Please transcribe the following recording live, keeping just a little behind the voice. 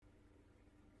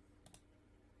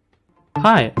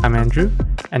Hi, I'm Andrew,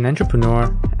 an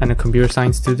entrepreneur and a computer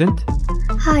science student.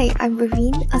 Hi, I'm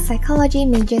Raveen, a psychology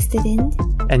major student.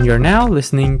 And you're now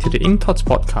listening to the Ink Thoughts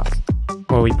podcast,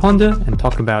 where we ponder and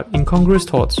talk about incongruous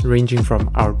thoughts ranging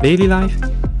from our daily life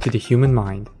to the human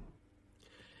mind.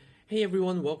 Hey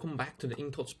everyone, welcome back to the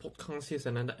Ink Thoughts podcast. Here's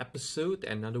another episode,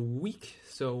 another week.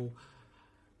 So,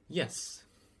 yes,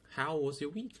 how was your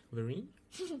week, Vareen?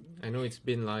 I know it's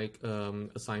been like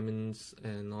assignments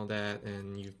and all that,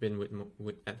 and you've been with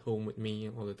at home with me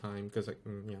all the time because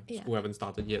school haven't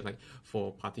started yet. Like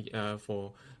for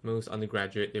most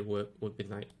undergraduate, it would be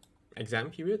like exam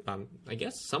period. I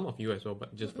guess some of you as well,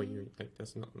 but just for you, like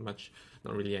there's not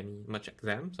really any much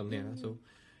exam, something like that. So,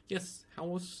 yes, how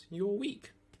was your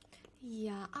week?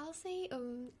 Yeah, I'll say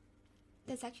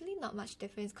there's actually not much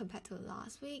difference compared to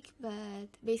last week, but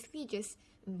basically just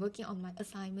working on my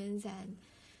assignments and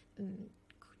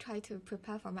try to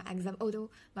prepare for my exam, although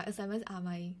my assignments are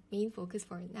my main focus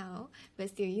for now, but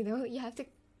still, you have to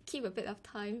keep a bit of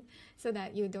time so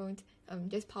that you don't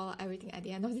just pile out everything at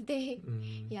the end of the day.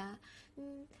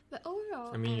 But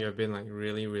overall, I mean, you've been like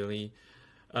really, really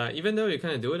even though you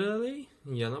kind of do it early,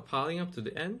 you're not piling up to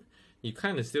the end.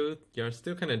 You're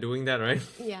still kind of doing that, right?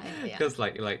 Yeah. Because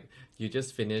like you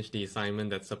just finished the assignment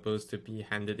that's supposed to be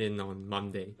handed in on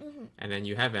Monday, and then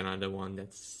you have another one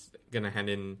that's gonna hand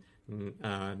in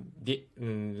the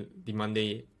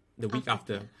Monday the week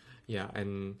after. Yeah,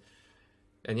 and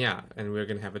we're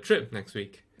gonna have a trip next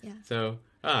week. Yeah. So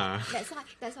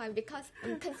that's why because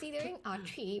considering our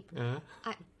trip,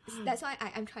 that's why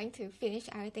I'm trying to finish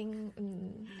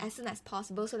everything as soon as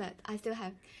possible so that I still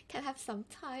can have some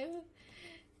time,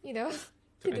 to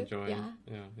enjoy. Yeah.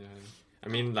 I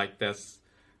mean, like I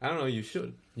don't know. You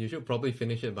should probably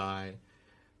finish it by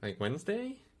like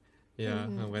Wednesday. Yeah,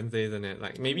 Wednesday, isn't it?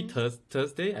 Like maybe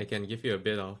Thursday. I can give you a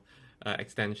bit of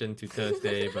extension to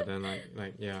Thursday, but then I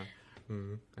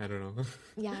don't know.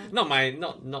 Yeah. not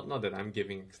that I'm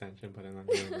giving extension, but then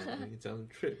it's on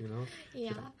a trip, Yeah.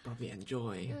 Should I probably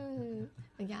enjoy.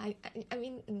 Yeah. I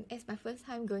mean, it's my first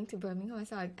time going to Birmingham,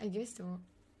 so I just don't.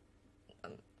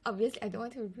 Obviously, I don't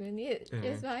want to ruin it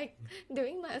just by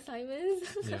doing my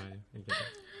assignments. Yeah, I get it.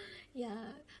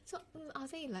 Yeah. So I'll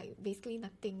say like basically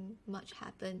nothing much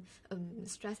happened.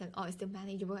 Stress and all is still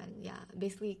manageable, and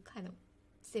basically kind of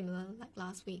similar like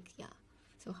last week. Yeah.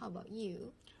 So how about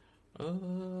you?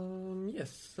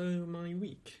 Yes, so my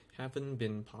week haven't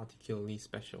been particularly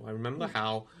special. I remember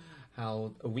how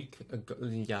a week ago,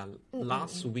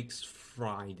 last week's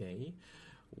Friday,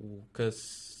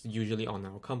 because usually on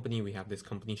our company we have this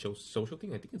company social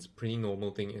thing. I think it's a pretty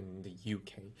normal thing in the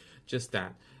UK. Just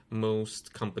that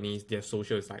most companies, their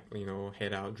social is like,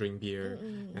 head out, drink beer,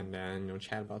 and then,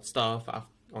 chat about stuff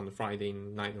on the Friday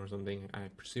night or something, I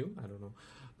presume. I don't know.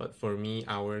 But for me,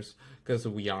 ours, because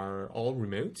we are all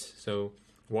remote, so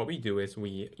what we do is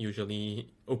we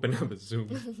usually open up a Zoom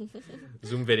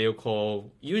video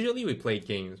call. Usually we play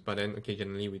games, but then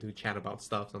occasionally we do chat about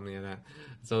stuff, something like that.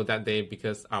 So that day,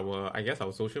 because our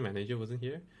social manager wasn't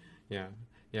here.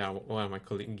 One of my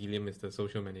colleague Gilliam is the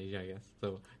social manager, I guess.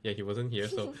 So he wasn't here.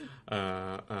 So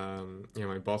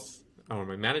my boss or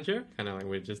my manager, kind of like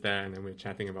we're just there and then we're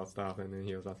chatting about stuff, and then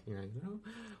he was asking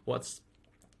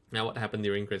what happened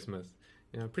during Christmas?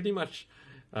 Pretty much.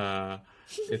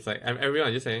 It's like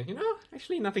everyone just saying,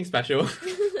 actually nothing special.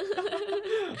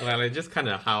 Well, it's just kind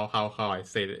of how I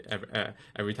say it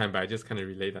every time, but I just kind of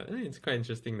relate that. It's quite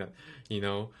interesting that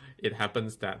it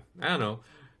happens that I don't know.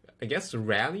 I guess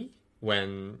rarely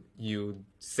when you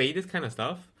say this kind of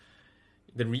stuff.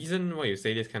 The reason why you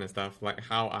say this kind of stuff, like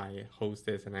how I host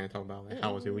this and I talk about like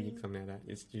how was your week, something like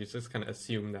that, is you just kind of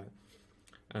assume that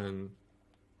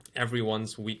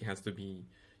everyone's week has to be,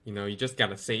 you just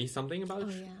gotta say something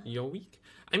about your week.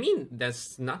 I mean,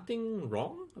 there's nothing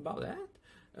wrong about that.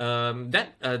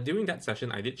 During that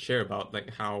session, I did share about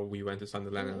like how we went to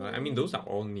Sunderland. I mean, those are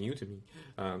all new to me.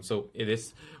 So it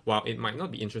is. While it might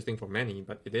not be interesting for many,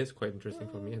 but it is quite interesting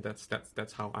for me. And that's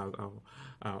how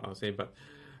I'll say. But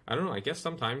I don't know. I guess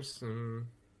sometimes,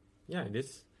 it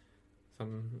is.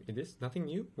 It is nothing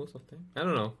new most of the time. I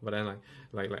don't know, but then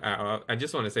I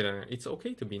just want to say that it's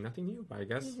okay to be nothing new. But I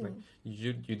guess like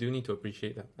you do need to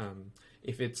appreciate that.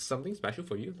 If it's something special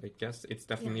for you, I guess it's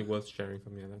definitely worth sharing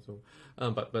something like that. So,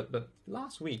 but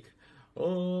last week,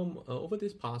 over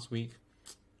this past week,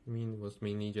 I mean, it was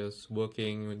mainly just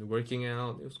working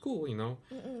out. It was cool,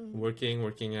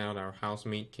 working out. Our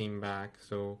housemate came back,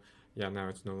 so now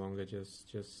it's no longer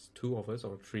just two of us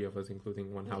or three of us,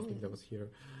 including one housemate that was here.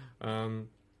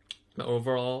 But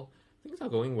overall, things are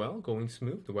going well, going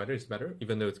smooth. The weather is better,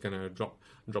 even though it's gonna drop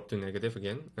to negative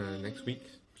again next week.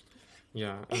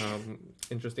 Yeah.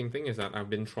 Interesting thing is that I've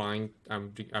been trying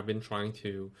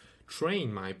to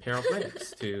train my pair of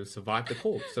legs to survive the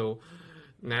cold. So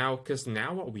because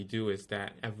now what we do is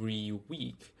that every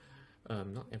week,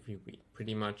 not every week,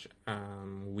 pretty much,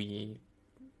 we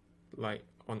like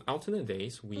on alternate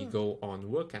days we go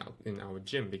on workout in our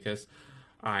gym because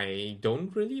I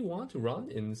don't really want to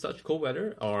run in such cold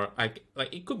weather, or like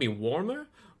it could be warmer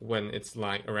when it's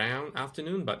like around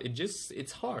afternoon, but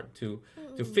it's hard to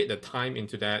fit the time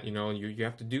into that. You know, you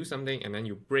have to do something and then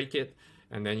you break it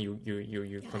and then you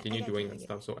Yeah, continue I doing get that it.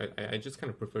 stuff. So I just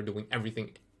kind of prefer doing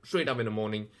everything straight up in the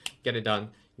morning, get it done,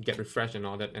 get refreshed and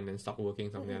all that, and then start working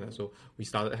something like that. So we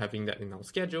started having that in our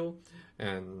schedule,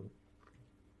 and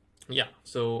yeah.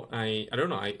 So I don't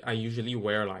know. I usually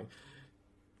wear like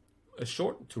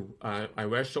I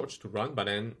wear shorts to run, but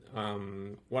then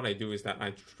what I do is that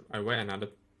I wear another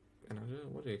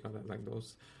what do you call that, like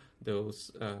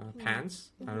those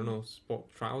pants. I don't know,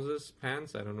 sport trousers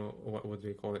pants. I don't know what do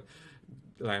you call it,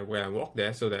 like when I walk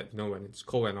there, so that when it's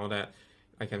cold and all that,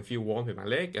 I can feel warm in my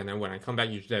leg. And then when I come back,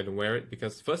 usually I don't wear it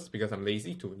because I'm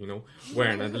lazy to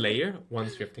wear another layer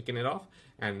once you have taken it off,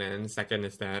 and then second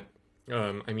is that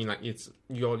I mean, like, it's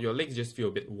your legs just feel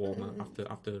a bit warmer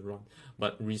after the run.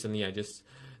 But recently I just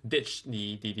ditched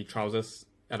the trousers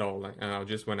at all. Like I'll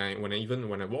just when I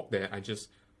walk there, I just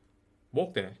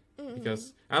walk there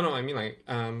because I don't know. I mean, like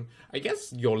I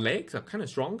guess your legs are kind of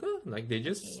stronger. Like they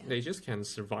just can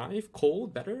survive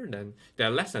cold better than they're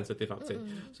less sensitive, I'd say.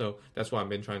 So that's what I've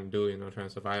been trying to do. Trying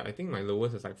to survive. I think my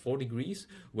lowest is like 4 degrees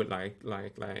with like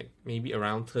maybe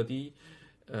around 30.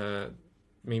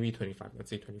 Maybe 25, let's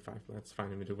say 25. Let's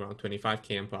find a middle ground. 25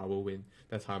 km per hour wind.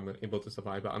 That's how I'm able to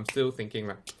survive. But I'm still thinking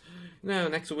like, no,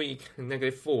 next week,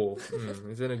 -4.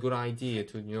 Is it a good idea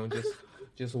to,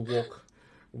 just walk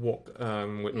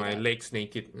with my legs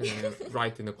naked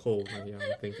right in the cold? Yeah,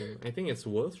 I'm thinking, I think it's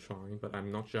worth trying, but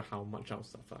I'm not sure how much I'll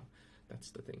suffer.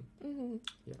 That's the thing.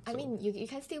 Yeah, I so- mean, you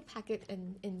can still pack it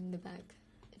in the bag,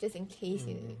 just in case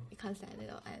you can't stand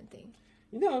it or anything.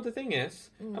 The thing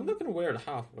is, I'm not going to wear it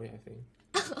halfway, I think.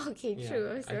 Okay, Yeah, true.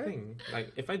 I Also. think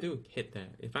like if I do hit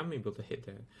there, if I'm able to hit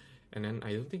there, and then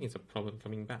I don't think it's a problem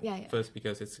coming back. Yeah. First,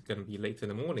 because it's gonna be late in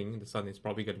the morning, the sun is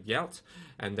probably gonna be out,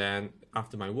 and then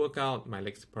after my workout, my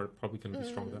legs probably gonna be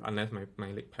stronger, unless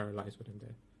my leg paralyzed when I'm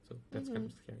there. So that's kind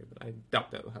of scary, but I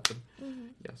doubt that will happen.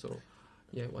 Yeah. So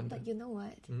yeah, one day. But you know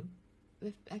what? Mhm.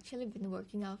 We've actually been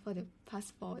working out for the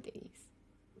past 4 days.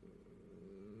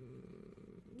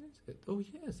 Oh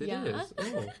yes, it is. Yeah.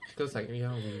 Oh, because we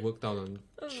worked out on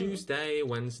Tuesday,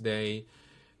 Wednesday.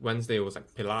 Wednesday was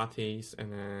like Pilates,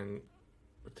 and then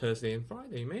Thursday and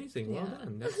Friday. Amazing, well Yeah.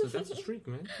 done. That's a streak,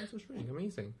 man. That's a streak.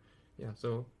 Amazing. Yeah,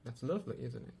 so that's lovely,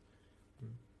 isn't it?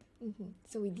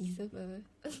 So we deserve a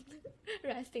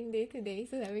resting day today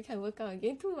so that we can work out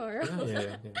again tomorrow.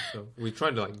 Yeah. So we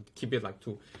try to keep it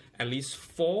to at least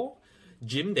 4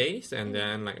 gym days and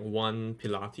then 1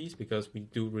 Pilates, because we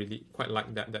do really quite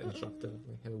like that instructor.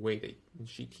 Like, the way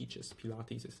she teaches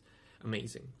Pilates is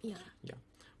amazing. Yeah.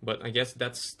 But I guess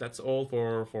that's all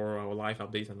for our live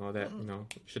updates and all that.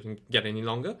 Shouldn't get any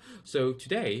longer. So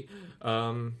today,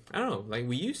 I don't know. Like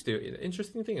we used to. The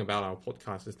interesting thing about our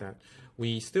podcast is that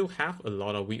we still have a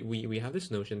lot of we have this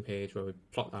Notion page where we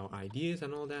plot our ideas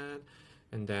and all that,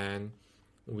 and then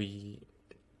we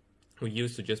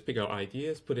used to just pick our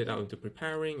ideas, put it out into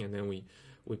preparing, and then we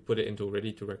put it into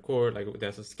ready to record. Like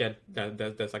there's a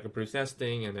there's like a process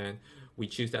thing, and then we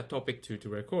choose that topic to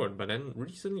record. But then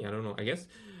recently, I don't know. I guess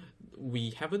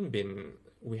we haven't been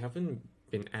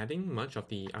adding much of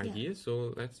the ideas.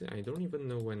 So let's say I don't even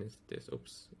know when is this.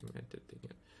 Oops, I'm editing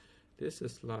it. This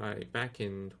is like back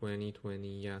in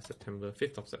 2020. Yeah, September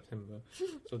 5th of September.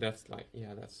 So that's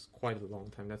that's quite a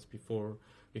long time. That's before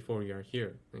you are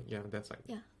here. Yeah, that's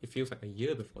it feels like a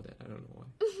year before that. I don't know why.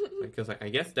 Because I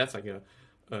guess that's like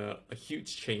a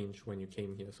huge change when you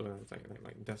came here. So it's like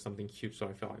that's something huge. So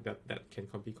I felt like that can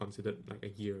be considered like a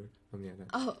year on the other.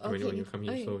 Oh, okay. When you come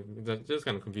here, Okay. so that just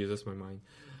kind of confuses my mind.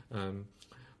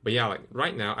 But yeah, like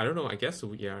right now, I don't know. I guess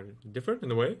we are different in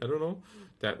a way. I don't know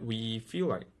that we feel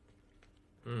like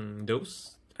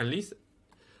those at least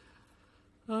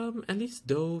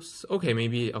those. Okay,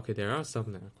 maybe there are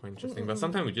some that are quite interesting, but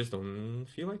sometimes we just don't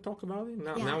feel like talk about it.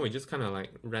 Now we just kind of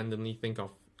randomly think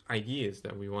of ideas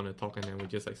that we want to talk, and then we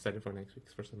just set it for next week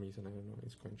for some reason. I don't know.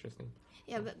 It's quite interesting.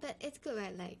 Yeah, but it's good,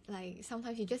 right? Like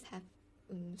sometimes you just have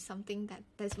something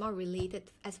that's more related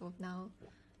as of now,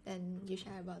 then you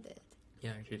share about it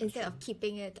Yeah, actually. that's instead true. of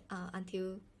keeping it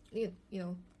until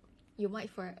you might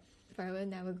forever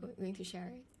never going to share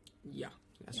it. Yeah,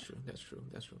 That's true. That's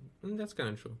kind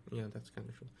of true. Yeah, that's kind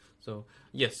of true. So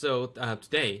yes, so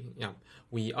today, yeah,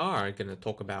 we are gonna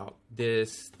talk about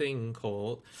this thing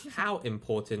called how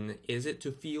important is it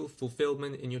to feel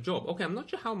fulfillment in your job? Okay, I'm not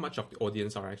sure how much of the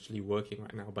audience are actually working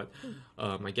right now, but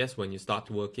I guess when you start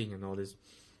working and all this,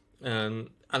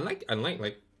 unlike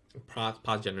like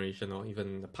past generation or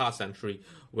even the past century,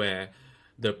 where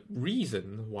the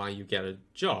reason why you get a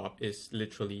job is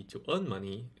literally to earn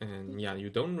money, and yeah, you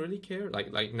don't really care.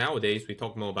 Like nowadays, we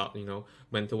talk more about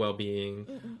mental well-being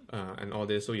and all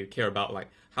this. So you care about like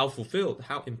how fulfilled,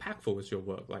 how impactful is your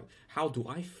work. Like how do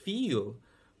I feel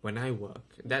when I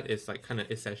work? That is like kind of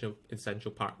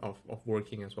essential part of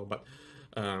working as well. But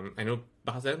I know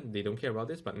back then they don't care about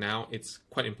this, but now it's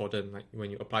quite important. Like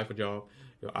when you apply for a job,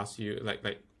 they'll ask you like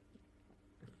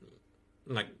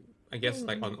I guess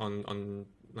like on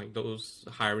like those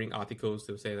hiring articles,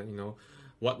 they'll say that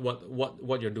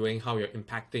what you're doing, how you're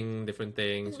impacting different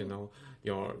things, your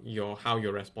how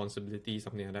your responsibility,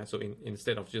 something like that. So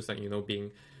instead of just like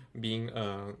being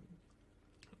a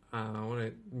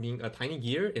tiny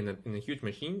gear in a huge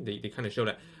machine, they kind of show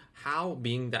that how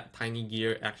being that tiny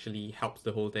gear actually helps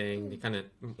the whole thing. They kind of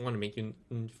want to make you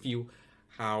feel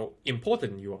how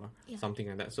important you are, something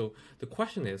like that. So the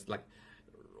question is like,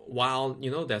 while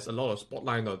there's a lot of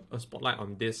spotlight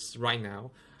on this right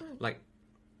now, like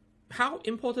how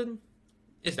important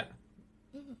is that?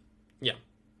 Yeah.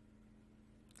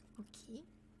 Okay,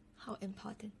 how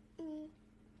important?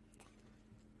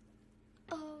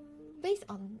 Based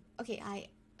on I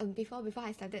before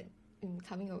I started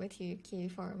coming over to UK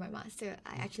for my master,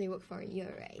 I actually worked for a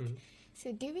year, right?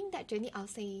 So during that journey, I'll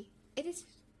say it is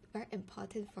very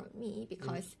important for me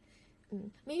because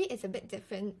maybe it's a bit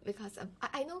different because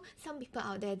I know some people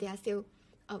out there, they are still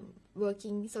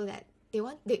working so that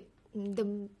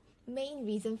the main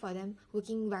reason for them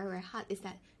working very, very hard is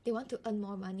that they want to earn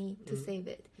more money to save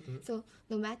it. So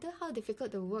no matter how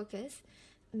difficult the work is,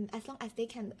 as long as they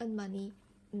can earn money,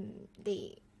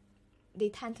 they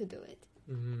tend to do it.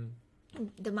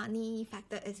 The money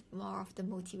factor is more of the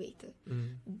motivator.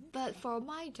 But for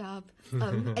my job,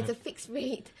 it's a fixed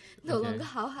rate. No longer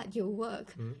how hard you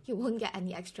work, you won't get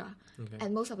any extra.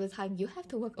 And most of the time, you have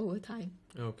to work overtime.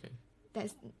 Okay.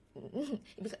 That's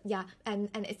and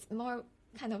it's more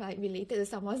kind of like related to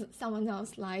someone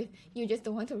else's life. You just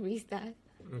don't want to risk that.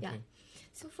 Yeah.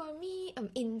 So for me,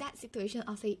 in that situation,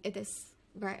 I'll say it is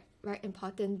very, very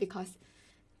important because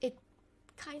it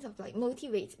kind of like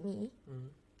motivates me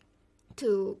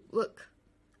to work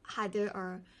harder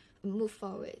or move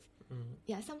forward.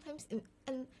 Yeah, sometimes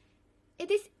and it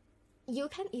is, you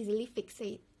can easily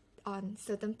fixate on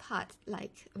certain parts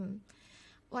like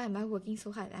why am I working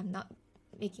so hard? I'm not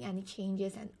making any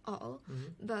changes and all.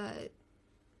 But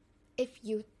if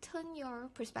you turn your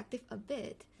perspective a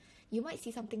bit, you might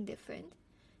see something different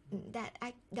that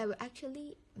will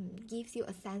actually gives you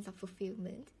a sense of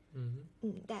fulfillment.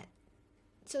 That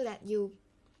so that you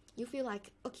feel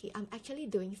like, okay, I'm actually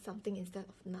doing something instead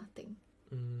of nothing.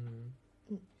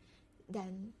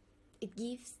 Then it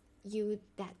gives you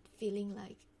that feeling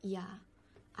like, yeah,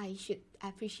 I should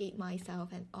appreciate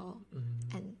myself and all.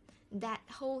 And that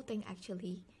whole thing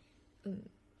actually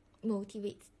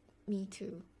motivates me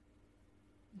to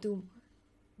do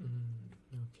more.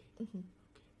 Okay.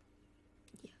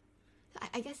 Yeah. So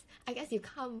I guess you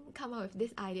come up with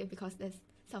this idea because there's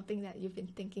something that you've been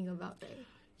thinking about, right?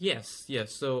 Yes.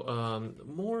 So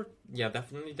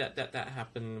definitely that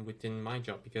happened within my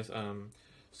job because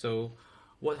so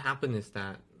what happened is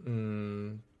that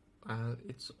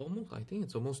it's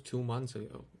almost 2 months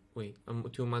ago.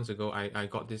 2 months ago I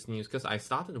got this news because I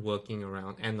started working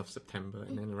around end of September,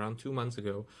 and then around 2 months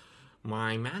ago,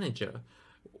 my manager,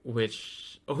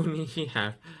 which only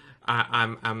have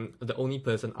I'm the only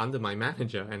person under my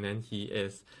manager, and then he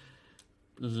is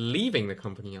leaving the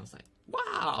company. I was like,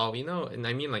 wow, and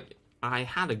I mean, like, I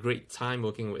had a great time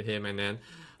working with him, and then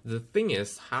the thing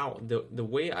is how the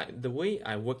way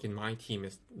I work in my team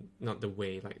is not the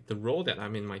way, like the role that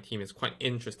I'm in my team is quite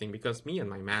interesting because me and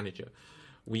my manager,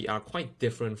 we are quite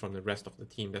different from the rest of the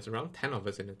team. There's around 10 of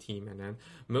us in the team, and then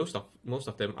most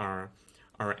of them are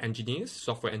engineers,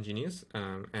 software engineers,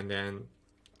 and then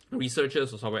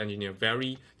researchers or software engineer,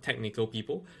 very technical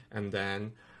people. And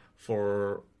then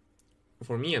for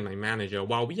me and my manager,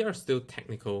 while we are still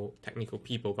technical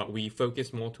people, but we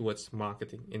focus more towards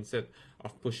marketing instead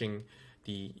of pushing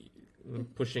the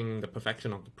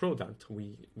perfection of the product.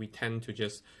 We tend to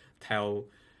just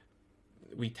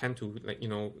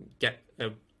get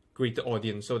a greater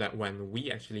audience so that when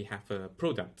we actually have a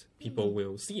product, people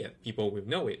will see it, people will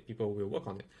know it, people will work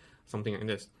on it, something like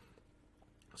this.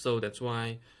 So that's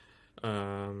why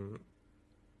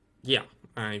yeah,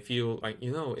 I feel like,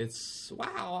 it's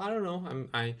wow. I don't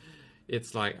know.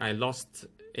 It's like I lost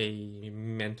a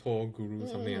mentor guru,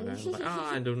 something like that. It's like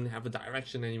I don't have a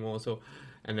direction anymore. So,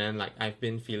 and then like I've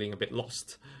been feeling a bit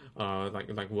lost.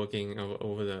 Like working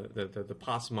over the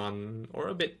past month or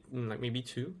a bit like maybe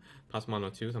past month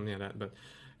or two, something like that. But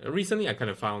recently I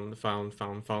kind of found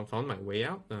my way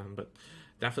out. But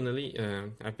definitely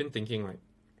I've been thinking like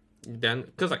then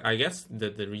because like I guess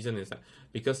the reason is that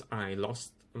because I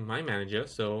lost my manager,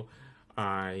 so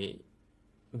I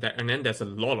that and then there's a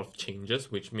lot of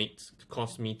changes which makes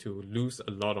cause me to lose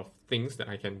a lot of things that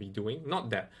I can be doing. Not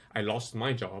that I lost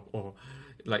my job or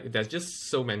like there's just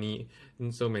so many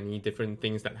different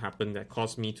things that happen that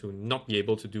cause me to not be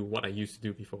able to do what I used to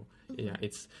do before. Yeah,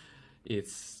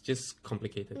 it's just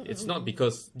complicated. It's not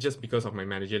because of my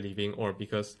manager leaving or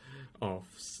because of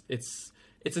it's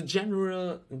a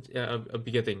general a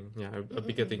bigger thing. Yeah, a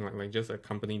bigger thing like just a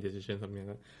company decision, something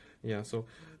like that. Yeah, so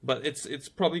but it's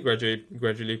probably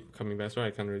gradually coming back, so I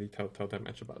can't really tell that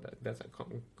much about that. That's like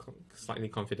slightly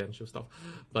confidential stuff.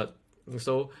 But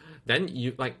so then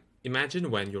you like imagine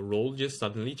when your role just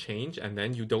suddenly change and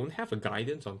then you don't have a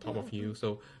guidance on top of you,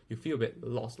 so you feel a bit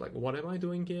lost. Like, what am I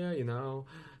doing here?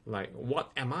 Like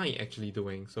what am I actually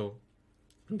doing? So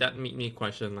that made me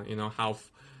question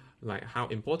like how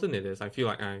important it is. I feel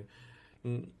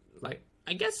like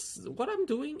I guess what I'm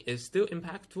doing is still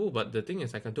impactful, but the thing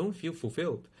is like I don't feel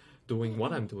fulfilled doing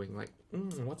what I'm doing. Like,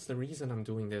 what's the reason I'm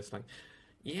doing this? Like,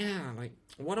 yeah, like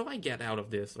what do I get out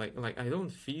of this? Like I don't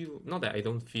feel not that I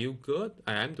don't feel good.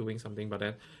 I am doing something, but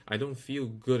then I don't feel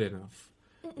good enough.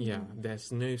 Yeah,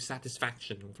 there's no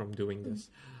satisfaction from doing this,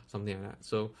 something like that.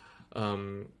 So,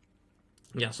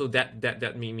 yeah, so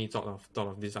that made me thought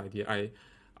of this idea.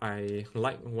 I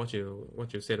like what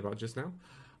you said about just now.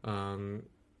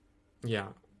 Yeah,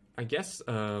 I guess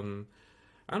I don't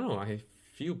know. I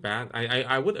feel bad.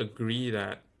 I would agree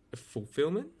that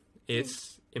fulfillment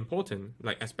is important,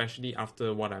 like especially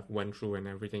after what I've went through and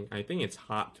everything. I think it's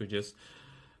hard to just.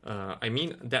 I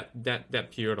mean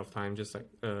that period of time, just like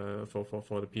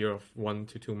for the period of 1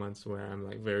 to 2 months where I'm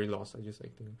like very lost. I just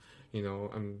like think,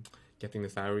 I'm getting the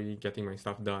salary, getting my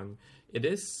stuff done. It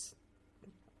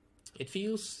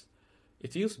feels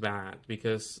bad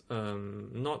because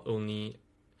not only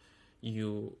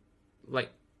you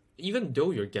like even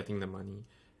though you're getting the money,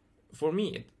 for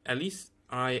me at least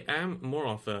I am more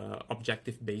of a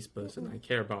objective based person. I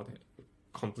care about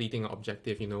completing an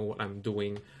objective, what I'm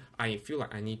doing. I feel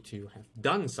like I need to have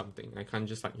done something. I can't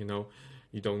just like,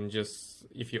 you don't just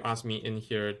if you ask me in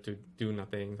here to do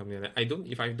nothing, something like that.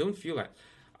 If I don't feel like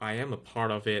I am a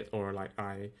part of it or like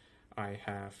I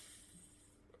have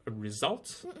a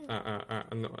result,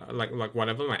 like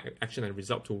whatever my action and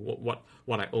result to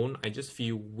what I own, I just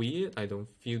feel weird. I don't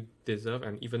feel deserved,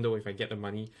 and even though if I get the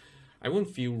money, I won't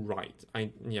feel right.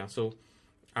 So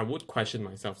I would question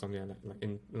myself, something like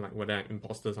that, like whether I'm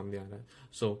imposter, something like that.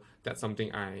 So that's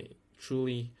something I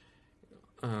truly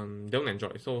don't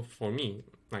enjoy. So for me,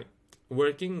 like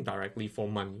working directly for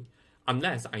money,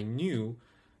 unless I knew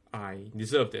I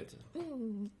deserved it,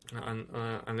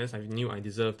 unless I knew I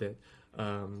deserved it,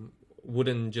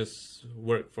 wouldn't just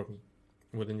work for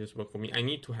me. I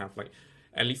need to have like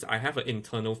at least I have an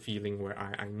internal feeling where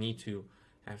I need to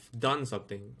have done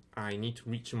something. I need to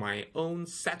reach my own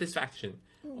satisfaction.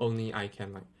 Only I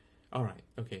can like, all right,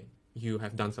 okay, you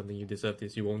have done something, you deserve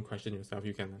this. You won't question yourself.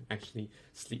 You can actually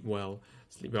sleep well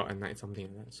at night, something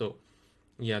like that. So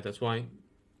yeah, that's why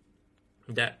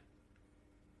that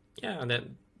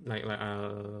like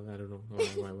I don't know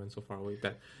why I went so far away with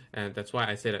that, and that's why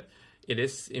I say that it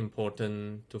is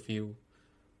important to feel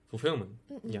fulfillment.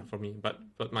 Yeah, for me. But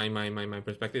my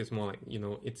perspective is more like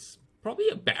it's probably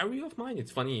a barrier of mine.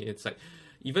 It's funny. It's like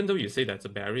even though you say that's a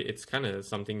barrier, it's kind of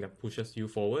something that pushes you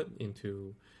forward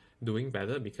into doing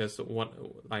better because what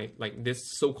like this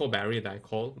so-called barrier that I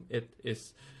call it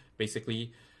is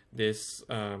basically this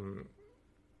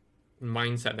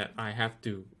mindset that I have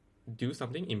to do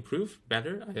something, improve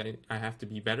better. I have to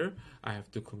be better. I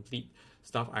have to complete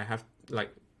stuff. I have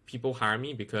like people hire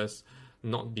me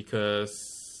not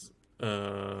because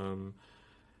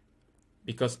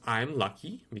I'm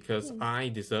lucky, because I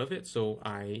deserve it. So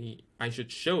I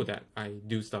should show that I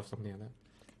do stuff, something like that.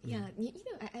 Yeah,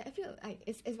 I feel like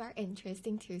it's very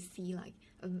interesting to see like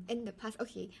in the past.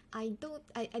 Okay, I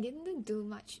didn't do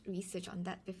much research on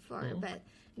that before, but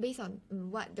based on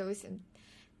what those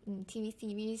TV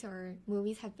series or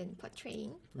movies have been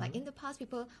portraying, like in the past,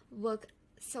 people work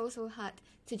so hard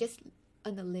to just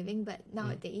earn a living, but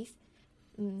nowadays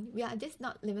we are just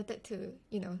not limited to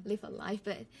live a life,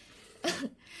 but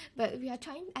but we are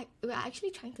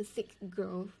actually trying to seek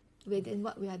growth within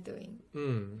what we are doing.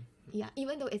 Mm. Yeah,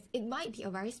 even though it might be a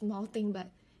very small thing, but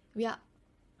we are.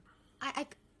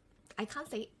 I can't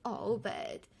say all,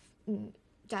 but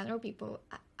general people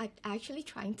are actually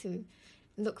trying to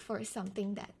look for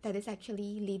something that is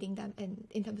actually leading them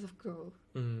in terms of growth,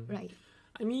 right?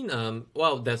 I mean,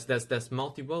 well, there's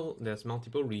multiple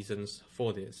reasons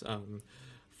for this.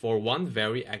 For one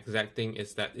very exact thing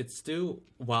is that it's still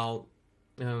well,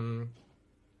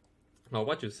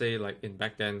 what you say, like in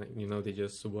back then, like, you know, they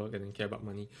just work and then care about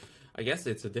money. I guess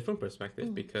it's a different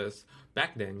perspective because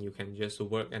back then you can just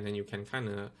work and then you can kind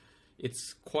of,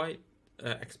 it's quite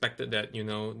expected that, you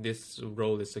know, this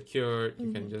role is secured.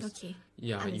 You can just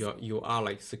you are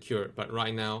like secured. But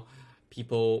right now,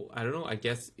 people, I don't know, I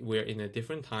guess we're in a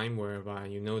different time whereby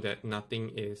you know that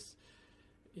nothing is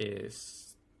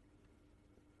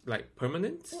like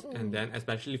permanent. And then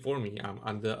especially for me, I'm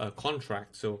under a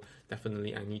contract, so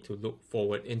definitely I need to look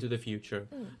forward into the future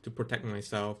to protect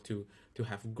myself, to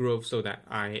have growth, so that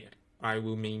I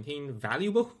will maintain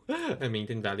valuable and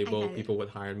maintain valuable. People would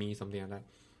hire me, something like that.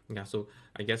 Yeah, so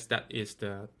I guess that is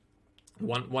the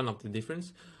one of the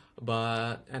difference.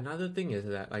 But another thing is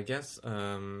that I guess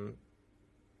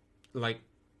like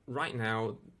right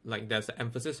now, like there's an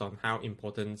emphasis on how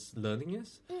important learning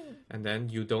is, and then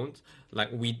you don't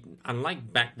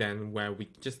unlike back then where we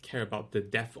just care about the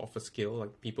depth of a skill.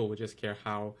 Like people would just care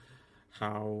how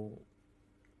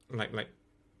like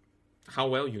how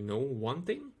well you know one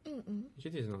thing.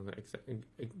 Actually, it's not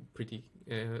pretty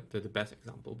the best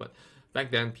example, but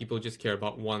back then people just care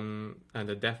about one and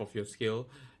the depth of your skill,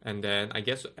 and then I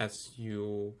guess as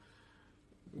you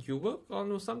work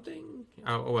on something,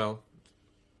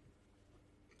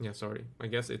 yeah, sorry. I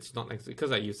guess it's not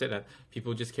because like you said that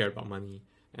people just care about money,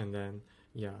 and then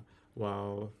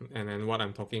and then what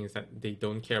I'm talking is that they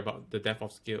don't care about the depth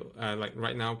of skill. Like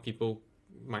right now, people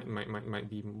might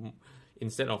be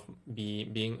instead of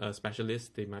being a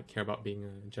specialist, they might care about being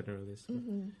a generalist.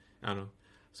 I don't know.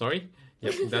 Sorry.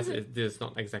 Yep, this is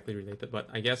not exactly related, but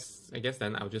I guess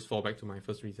then I'll just fall back to my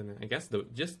first reason. I guess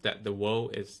just that the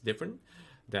world is different.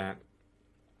 That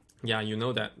you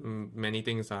know that many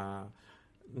things are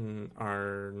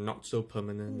not so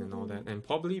permanent and all that, and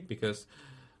probably because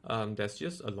there's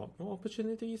just a lot more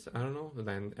opportunities. I don't know.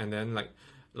 Then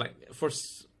like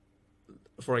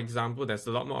for example, there's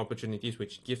a lot more opportunities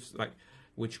which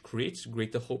creates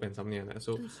greater hope and something like that.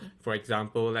 So, for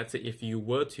example, let's say if you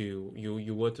were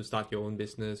to start your own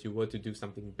business, you were to do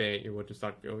something big, you were to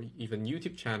start your even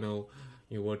YouTube channel,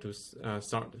 you were to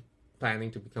start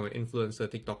planning to become an influencer,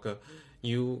 TikToker,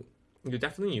 you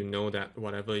definitely know that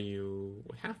whatever you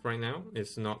have right now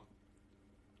is not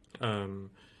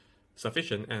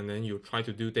sufficient, and then you try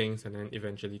to do things and then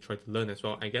eventually try to learn as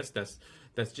well. I guess that's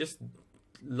just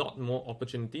lot more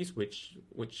opportunities which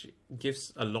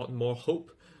gives a lot more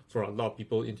hope for a lot of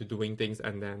people into doing things,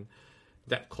 and then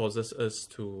that causes us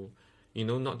to, you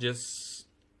know, not just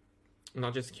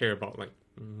care about like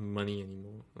money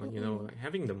anymore. Like, you know, like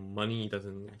having the money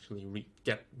doesn't actually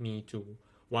get me to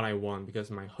what I want,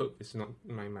 because my hope is not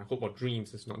my hope or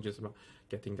dreams is not just about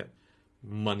getting that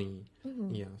money.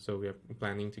 So we are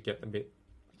planning to get a bit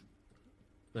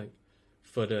like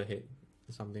further ahead,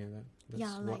 something like that.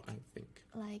 That's what I think.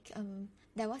 Like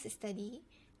there was a study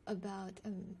about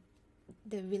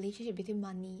the relationship between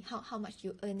money, how much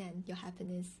you earn and your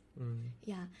happiness.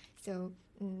 So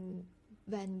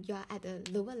when you're at a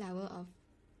lower level of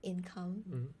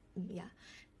income,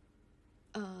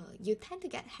 you tend to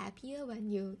get happier when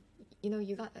you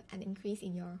got an increase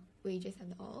in your wages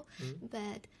and all.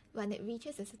 But when it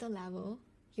reaches a certain level,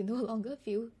 you no longer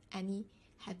feel any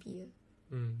happier.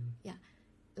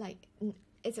 Like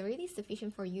it's already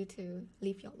sufficient for you to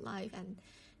live your life, and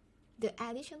the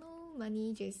additional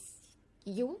money, just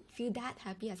you won't feel that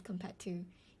happy as compared to,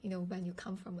 you know, when you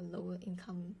come from a lower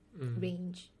income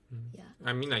range.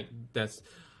 I mean, like that's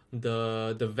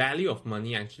the value of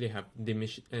money actually have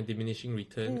diminishing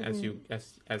return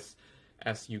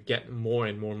as you get more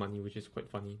and more money, which is quite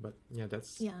funny. But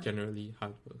that's generally how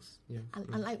it works.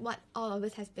 Unlike what all of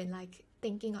us has been like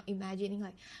thinking or imagining,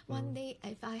 like one day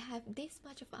if I have this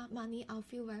much of money, I'll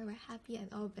feel very, very happy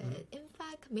and all. But in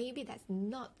fact, maybe that's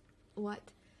not what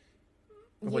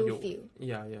you feel.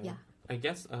 I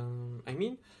guess I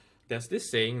mean, there's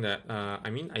this saying that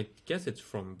I guess it's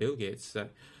from Bill Gates,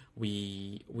 that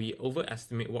we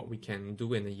overestimate what we can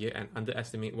do in a year and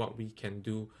underestimate what we can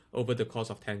do over the course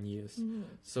of 10 years.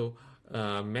 So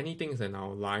many things in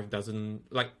our life doesn't,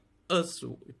 like us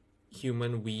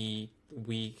human, we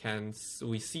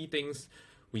see things,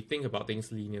 we think about things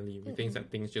linearly. We think that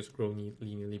things just grow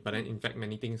linearly, but then in fact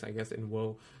many things, I guess, in the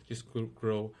world just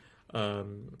grow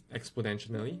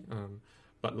exponentially.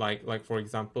 But like for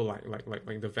example,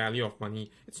 like the value of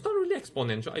money, it's not really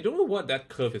exponential. I don't know what that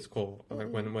curve is called. Like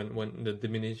when the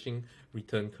diminishing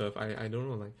return curve. I don't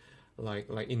know, like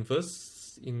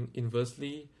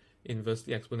inversely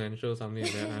exponential, something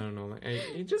like that. I don't know. Like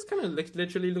it just kind of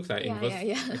literally looks like inverse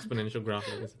exponential graph,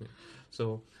 like, isn't it?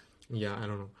 So yeah, I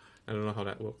don't know. I don't know how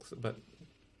that works, but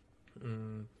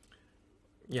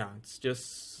yeah, it's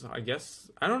just, I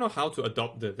guess I don't know how to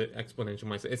adopt the exponential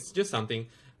mindset. It's just something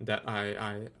that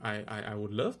I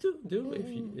would love to do if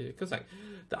because like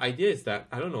the idea is that,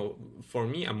 I don't know, for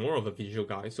me, I'm more of a visual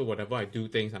guy, so whatever I do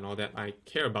things and all that, I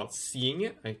care about seeing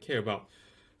it, I care about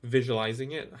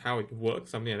visualizing it, how it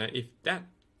works, something like that.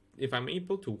 If I'm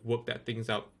able to work that things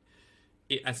out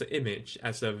as an image,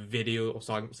 as a video or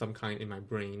some kind in my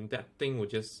brain, that thing would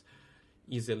just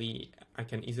I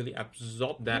can easily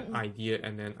absorb that idea,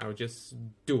 and then I'll just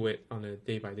do it on a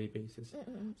day by day basis,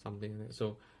 something like that.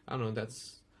 So I don't know,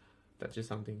 that's just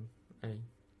something I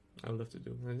would love to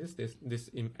do. And this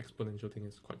exponential thing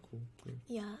is quite cool.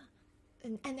 Yeah.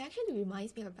 And it actually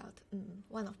reminds me about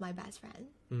one of my best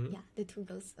friends. Yeah, the two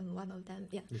girls, one of them.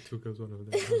 Yeah, the two girls, one of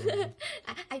them.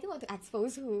 I don't want to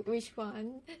expose which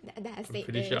one that I say. I'm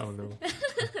pretty sure I'll know.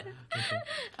 Okay.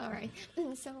 All right.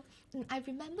 So I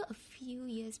remember a few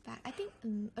years back, I think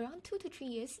around 2 to 3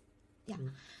 years. Yeah,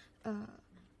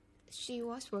 she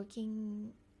was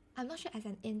working. I'm not sure, as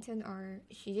an intern, or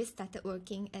she just started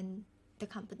working in her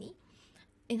company,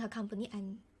 and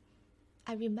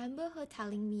I remember her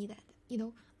telling me that,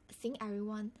 seeing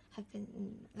everyone have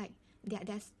been like they're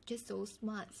just so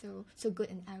smart, so good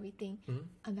in everything.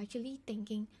 I'm actually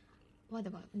thinking, what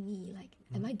about me? Like,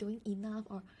 am I doing enough,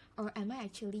 or am I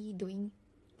actually doing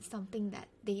something that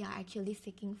they are actually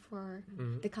seeking for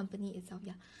the company itself?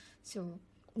 Yeah, so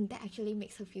that actually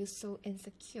makes her feel so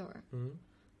insecure.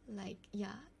 Like,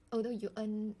 yeah, although you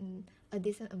earn a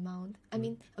decent amount, I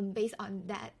mean, based on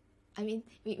that, I mean,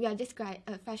 we are just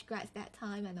fresh grads that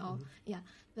time and all. Yeah,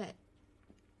 but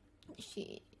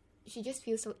she just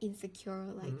feels so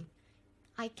insecure. Like,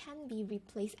 I can be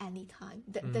replaced anytime.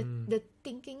 The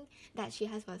thinking that she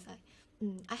has was like,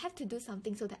 I have to do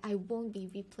something so that I won't be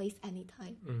replaced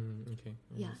anytime. Okay.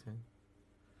 Yeah.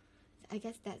 I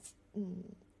guess that's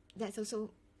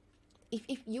also,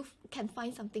 if you can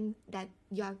find something that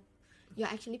you're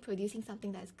actually producing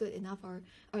something that's good enough, or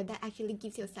that actually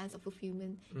gives you a sense of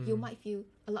fulfillment, you might feel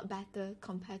a lot better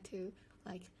compared to,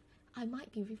 like, I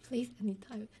might be replaced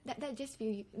anytime. That just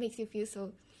makes you feel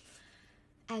so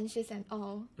anxious and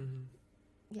all.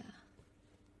 Yeah.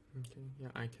 Okay. Yeah,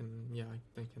 I can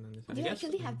understand. Do you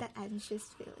actually have that anxious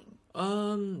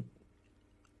feeling?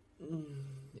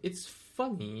 It's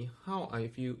funny how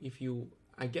if you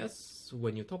I guess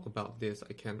when you talk about this,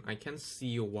 I can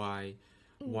see why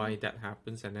that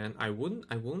happens, and then I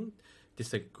won't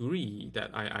disagree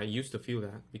that I used to feel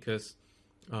that, because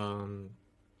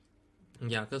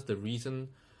because the reason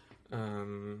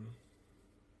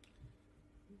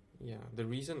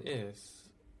is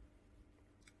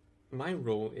my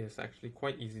role is actually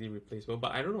quite easily replaceable.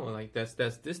 But I don't know, like there's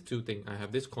this two thing. I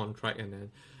have this contract, and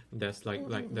then there's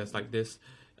there's this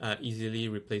easily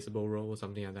replaceable role or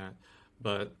something like that.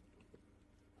 But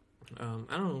I don't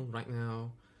know, right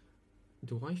now,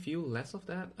 do I feel less of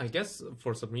that? I guess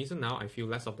for some reason now I feel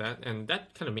less of that, and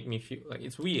that kind of make me feel like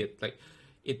it's weird. Like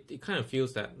it kind of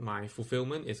feels that my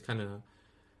fulfillment is kind of,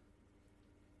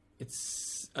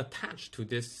 it's attached to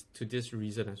this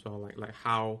reason as well. Like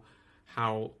how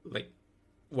like,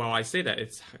 while I say that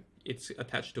it's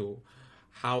attached to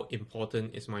how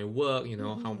important is my work,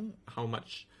 how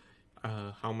much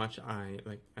I,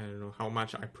 like, I don't know, how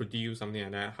much I produce, something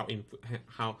like that,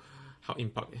 how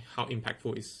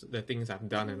impactful is the things I've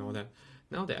done and all that.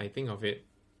 Now that I think of it,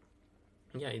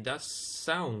 yeah, it does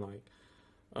sound like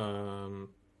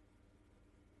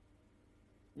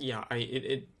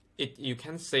you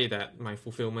can say that my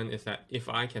fulfillment is that if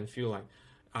I can feel like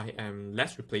I am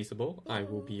less replaceable, I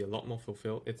will be a lot more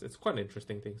fulfilled. It's quite an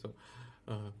interesting thing. So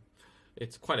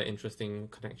it's quite an interesting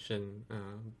connection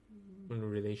in a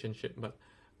relationship, but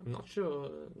I'm not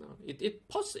sure. No, it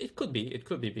could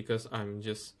be because I'm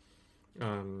just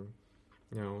knowing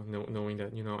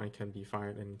that I can be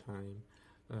fired anytime,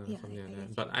 something like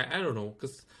that. But I don't know,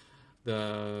 because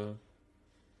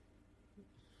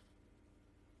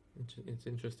it's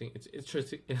interesting. It's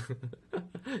interesting.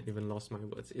 Even lost my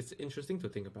words. It's interesting to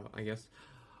think about, I guess,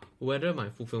 whether my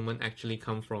fulfillment actually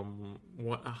come from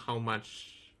how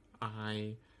much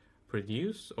I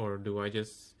produce, or do I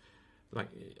just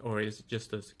or is it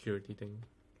just a security thing?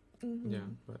 Yeah,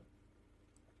 but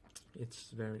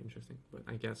it's very interesting. But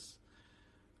I guess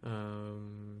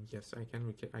Yes,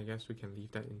 I guess we can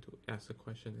leave that into as a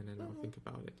question, and then I'll think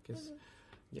about it. Because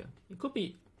yeah, it could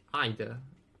be either.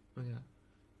 Oh,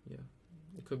 yeah.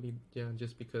 It could be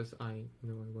just because I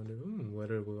wonder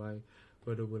whether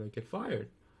will I get fired,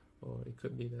 or it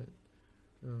could be that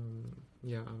am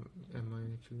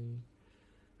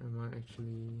I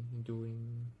actually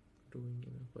doing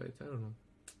enough? But I don't know.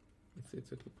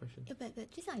 It's a good question. Yeah, but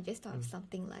I just thought of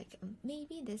something like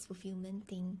maybe this fulfillment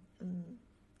thing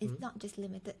is not just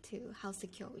limited to how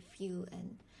secure we feel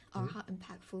and or how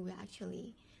impactful we're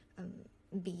actually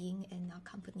being in our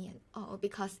company and all,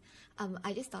 because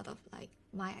I just thought of like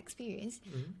my experience.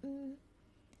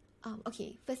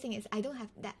 Okay, first thing is I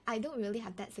don't really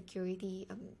have that security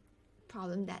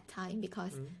problem that time,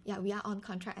 because we are on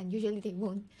contract and usually they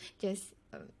won't just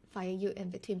fire you in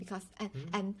between, because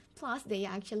and plus they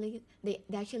actually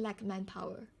lack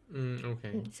manpower.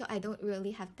 Okay. So I don't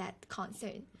really have that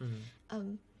concern.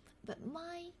 But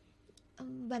my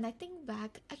when I think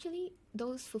back, actually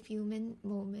those fulfillment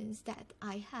moments that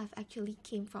I have actually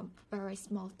came from very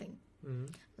small thing.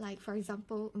 Like for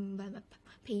example, when my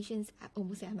patients, I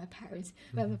almost said my parents,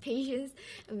 when my patients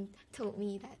told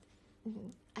me that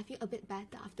I feel a bit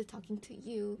better after talking to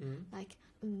you, like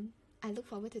I look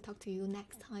forward to talk to you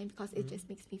next time, because it just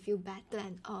makes me feel better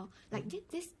and all. Like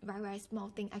this very, very small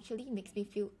thing actually makes me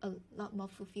feel a lot more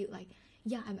fulfilled. Like,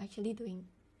 yeah, I'm actually doing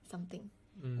something,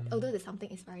 although the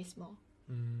something is very small.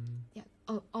 Yeah,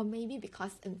 or maybe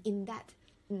because in that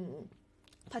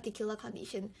particular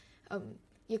condition,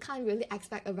 you can't really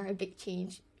expect a very big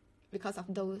change because of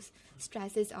those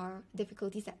stresses or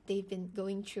difficulties that they've been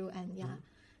going through, and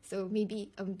so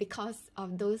maybe because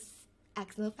of those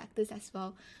external factors as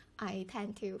well, I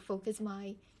tend to focus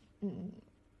my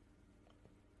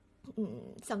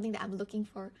something that I'm looking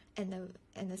for in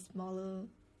a smaller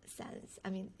sense. I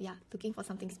mean, looking for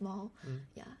something small,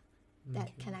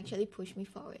 that can actually push me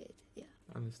forward. Yeah.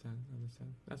 Understand.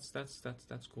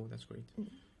 That's cool. That's great.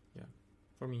 Yeah.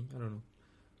 For me, I don't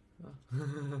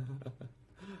know.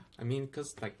 I mean,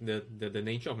 because like the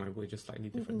nature of my work is just slightly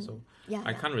different, so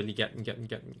I can't really get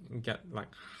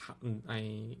like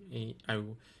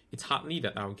it's hardly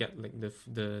that I'll get like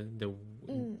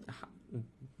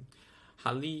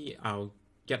hardly I'll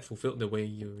get fulfilled the way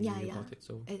you got it.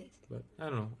 So, it is. But I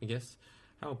don't know. I guess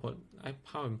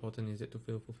how important is it to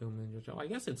feel fulfillment in your job? I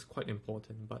guess it's quite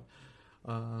important, but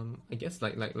I guess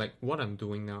like what I'm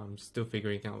doing now, I'm still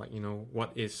figuring out like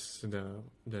what is the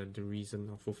reason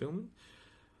of fulfillment.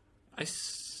 I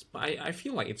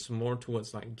feel like it's more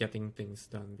towards like getting things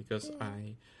done, because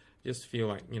I just feel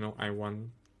like I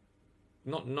want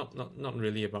not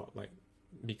really about like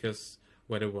because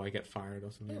whether will I get fired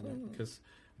or something like that, because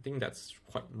I think that's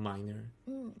quite minor.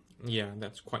 Yeah,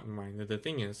 that's quite minor. The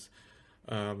thing is,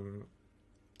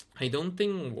 I don't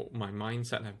think my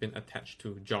mindset have been attached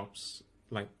to jobs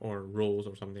like or roles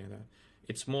or something like that.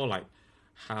 It's more like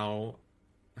how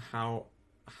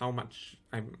much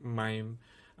I'm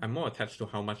more attached to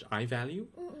how much I value.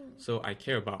 So I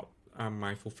care about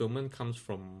my fulfillment comes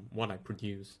from what I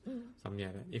produce. Something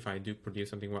like that. If I do produce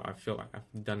something well, I feel like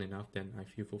I've done enough, then I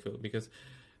feel fulfilled, because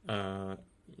I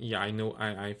know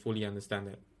I fully understand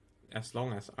that as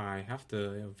long as I have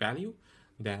the value,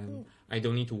 then I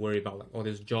don't need to worry about like all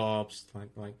these jobs, like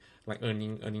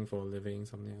earning for a living,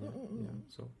 something like that. Yeah.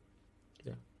 So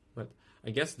yeah, but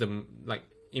I guess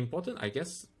I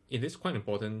guess it is quite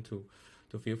important to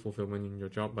feel fulfillment in your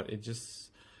job, but it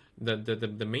just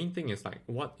the main thing is like,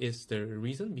 what is the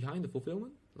reason behind the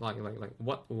fulfillment? Like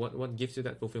what gives you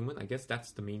that fulfillment? I guess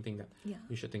that's the main thing that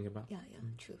you should think about.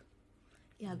 True.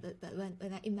 But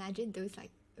when I imagine those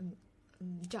like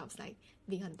jobs like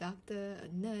being a doctor, a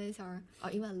nurse, or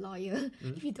even a lawyer,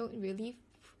 if you don't really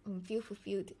feel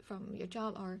fulfilled from your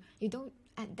job, or you don't,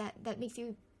 and that makes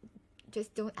you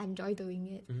just don't enjoy doing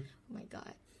it. Oh my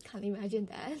god, can't imagine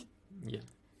that. Yeah.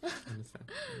 Understand.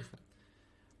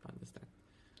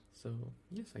 So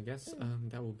yes, I guess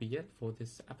that will be it for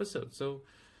this episode. So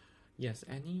yes,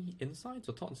 any insights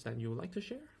or thoughts that you would like to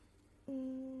share?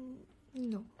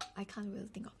 No, I can't really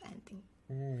think of anything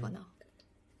for now.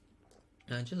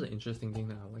 Just an interesting thing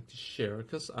that I'd like to share,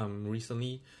 because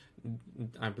recently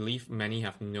I believe many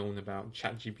have known about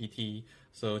ChatGPT.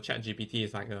 So ChatGPT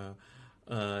is like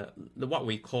what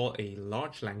we call a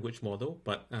large language model,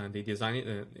 but they design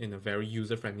it in a very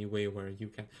user-friendly way where you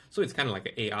can. So it's kind of like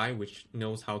an AI which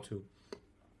knows how to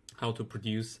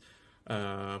produce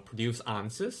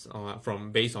answers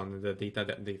based on the data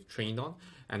that they've trained on,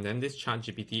 and then this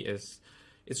ChatGPT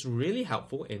it's really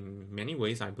helpful in many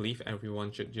ways. I believe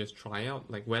everyone should just try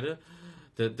out, like whether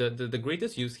the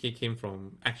greatest use case came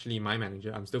from actually my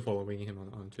manager. I'm still following him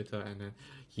on Twitter, and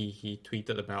he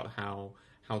tweeted about how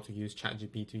to use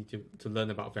ChatGPT to learn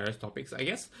about various topics. I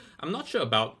guess I'm not sure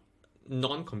about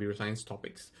non-computer science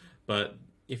topics, but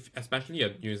if especially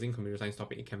you're using computer science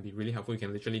topic, it can be really helpful. You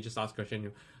can literally just ask a question,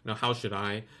 you know, how should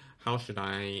I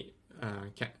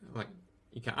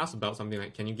you can ask about something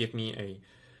like, can you give me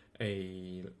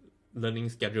a learning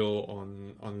schedule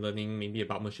on learning maybe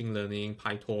about machine learning,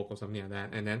 PyTorch or something like that.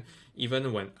 And then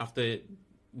even when after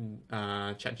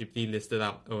ChatGPT listed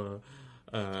out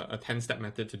a 10-step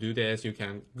method to do this, you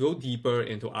can go deeper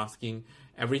into asking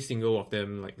every single of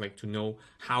them, like to know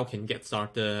how can get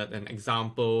started and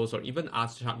examples, or even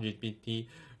ask ChatGPT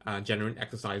generate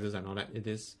exercises and all that. It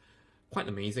is quite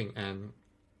amazing.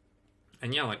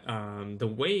 And yeah, like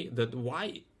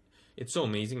why it's so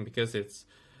amazing, because it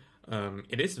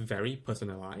is very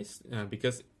personalized,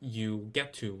 because you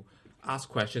get to ask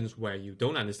questions where you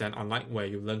don't understand, unlike where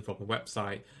you learn from a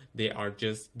website. They are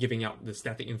just giving out the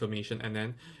static information, and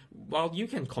then while you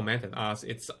can comment and ask,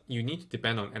 you need to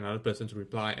depend on another person to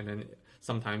reply, and then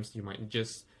sometimes you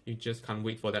just can't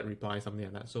wait for that reply, something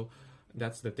like that. So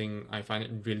that's the thing. I find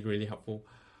it really, really helpful.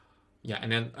 Yeah,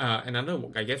 and then another,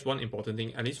 I guess, one important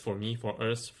thing, at least for me, for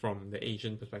us from the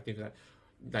Asian perspective, that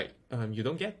like you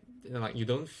don't get like you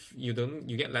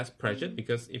get less pressured,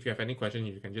 because if you have any question,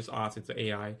 you can just ask. It's an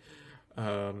AI.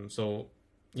 So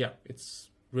yeah, it's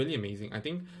really amazing. I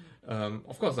think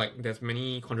of course, like there's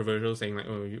many controversial saying like,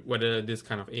 whether this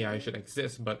kind of AI should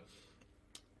exist, but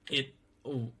if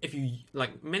you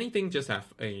like, many things just have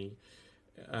a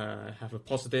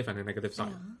positive and a negative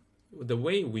side. Yeah. The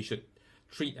way we should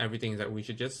treat everything is that we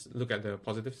should just look at the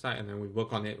positive side, and then we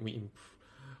work on it, we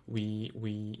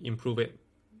improve it.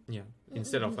 Yeah,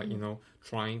 instead of like, you know,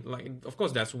 trying, like, of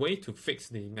course there's way to fix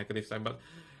the negative side, but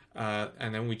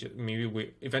and then we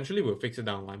eventually will fix it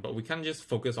down the line, but we can't just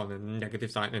focus on the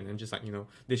negative side and then just like, you know,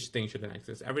 this thing shouldn't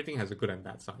exist. Everything has a good and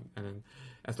bad side, and then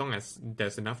as long as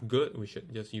there's enough good, we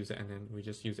should just use it, and then we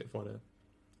just use it for the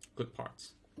good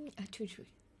parts. True.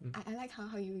 I like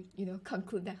how you know,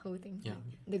 conclude that whole thing. Yeah.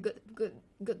 The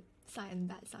good side and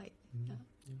bad side. Yeah.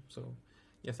 So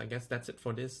yes, I guess that's it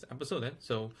for this episode then.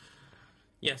 So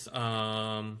yes,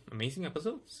 amazing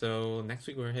episode. So next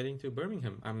week we're heading to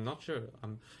Birmingham. I'm not sure,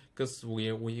 because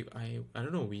I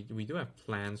don't know. We do have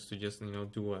plans to just, you know,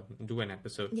 do an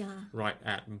episode right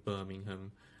at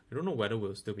Birmingham. I don't know whether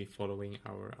we'll still be following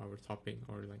our topic,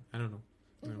 or like, I don't know.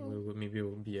 Maybe it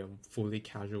will be a fully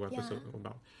casual episode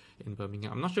about in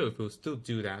Birmingham. I'm not sure if we'll still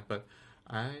do that, but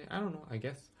I don't know. I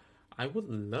guess I would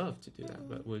love to do that,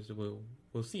 but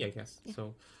we'll see, I guess. Yeah.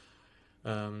 So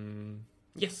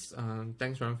yes,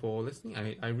 thanks Ryan for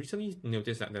listening. I recently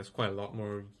noticed that there's quite a lot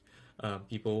more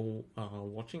people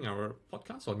watching our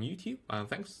podcast on YouTube.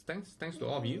 Thanks to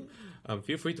all of you.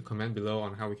 Feel free to comment below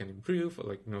on how we can improve, or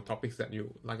like, you know, topics that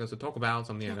you like us to talk about,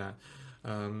 something like that.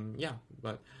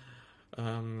 But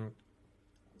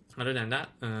other than that,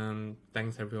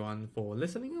 thanks everyone for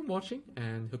listening and watching,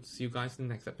 and hope to see you guys in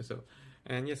the next episode.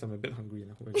 And yes, I'm a bit hungry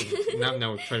now.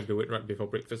 Now we're trying to do it right before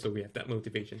breakfast, so we have that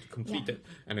motivation to complete it,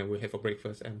 and then we'll head for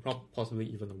breakfast and possibly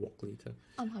even a walk later.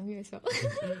 I'm hungry as well.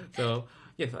 So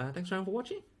yes, thanks everyone for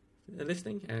watching,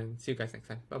 listening, and see you guys next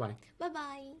time. Bye bye. Bye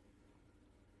bye.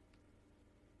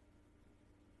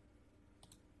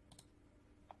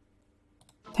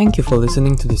 Thank you for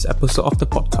listening to this episode of the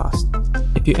podcast.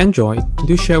 If you enjoyed,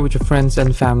 do share with your friends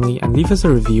and family, and leave us a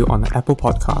review on the Apple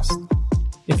Podcast.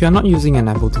 If you are not using an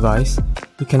Apple device,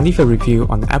 you can leave a review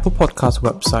on the Apple Podcast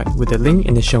website with a link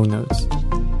in the show notes.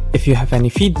 If you have any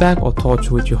feedback or thoughts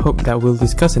which you hope that we'll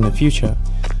discuss in the future,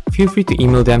 feel free to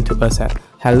email them to us at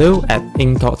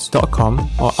hello@inkthoughts.com,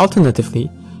 or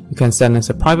alternatively, you can send us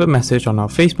a private message on our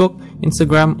Facebook,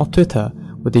 Instagram, or Twitter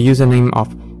with the username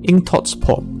of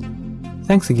InkThoughtsPod.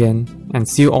 Thanks again, and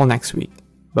see you all next week.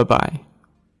 Bye bye.